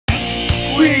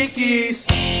Kwikis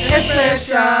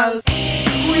Espesyal!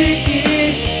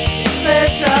 Kwikis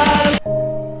Espesyal!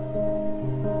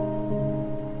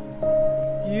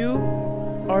 You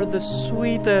are the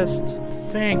sweetest.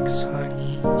 Thanks,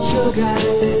 honey. Sugar.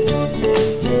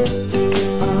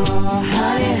 Oh,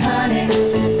 honey, honey.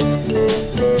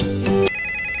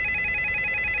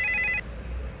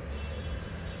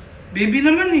 Baby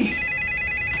naman eh.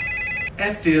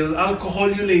 Ethel, I'll call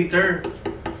you later.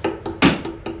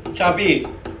 Chubby.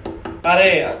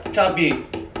 Pare, chubby.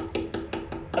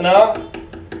 Ano?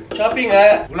 Chubby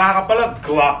nga. Wala ka pala,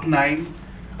 Glock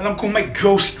 9. Alam kong may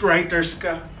Ghostwriters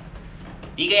ka.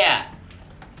 Di kaya.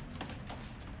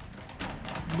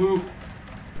 Boo.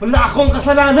 Wala akong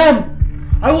kasalanan!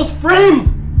 I was framed!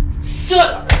 Shut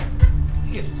up!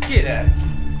 Get out.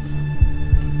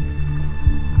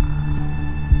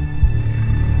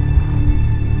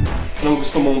 Anong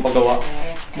gusto mong pagawa?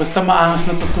 Basta maangas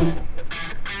na tuto.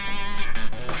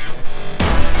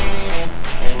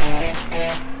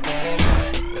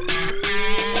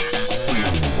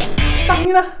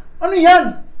 Tangina! Ano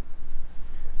yan?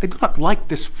 I do not like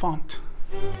this font.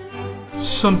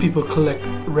 Some people collect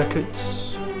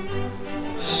records.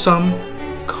 Some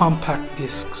compact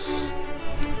discs.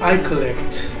 I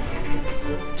collect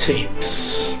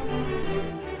tapes.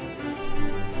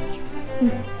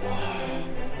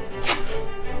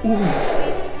 Ooh,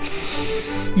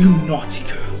 you naughty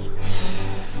girl.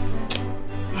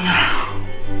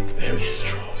 Very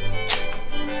strong.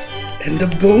 And the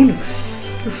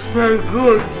bonus. Very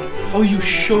good. Oh, you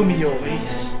show me your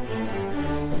ways.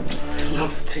 I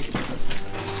love tape.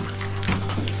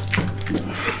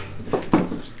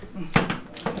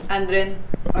 Andren,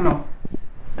 Ano?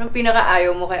 anong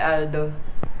pinaka-ayaw mo kay Aldo?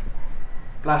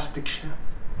 Plastic siya.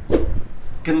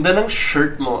 Ganda ng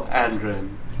shirt mo,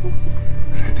 Andren.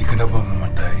 Ready ka na ba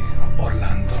mamatay,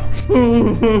 Orlando?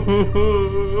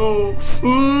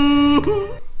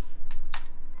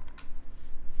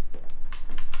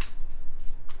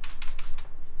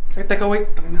 Ay, teka, wait.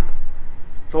 Tangina.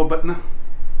 Robot na.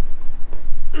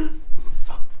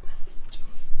 Fuck.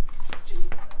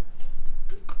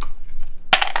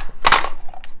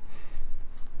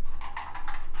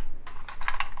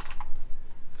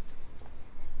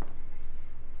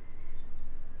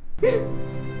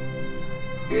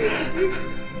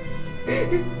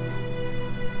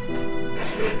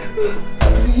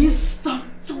 Please stop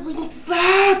doing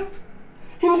that!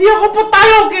 Hindi ako patay,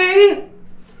 okay?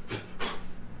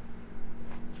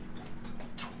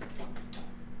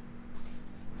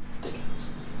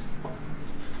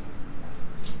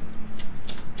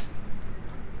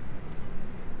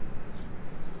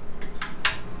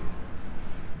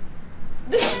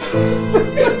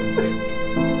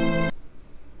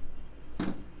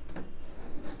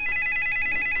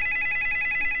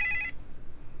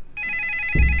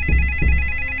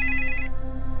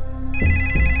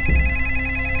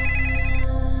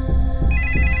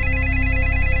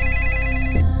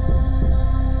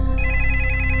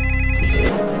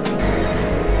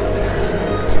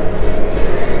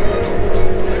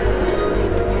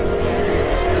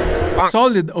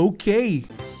 Solid, okay.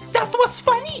 That was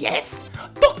funny, yes?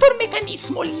 Dr.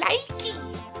 Mechanismo likey.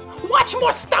 Watch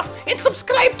more stuff and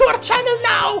subscribe to our channel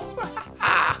now.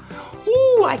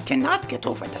 Ooh, I cannot get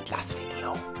over that last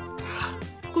video.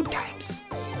 Good times.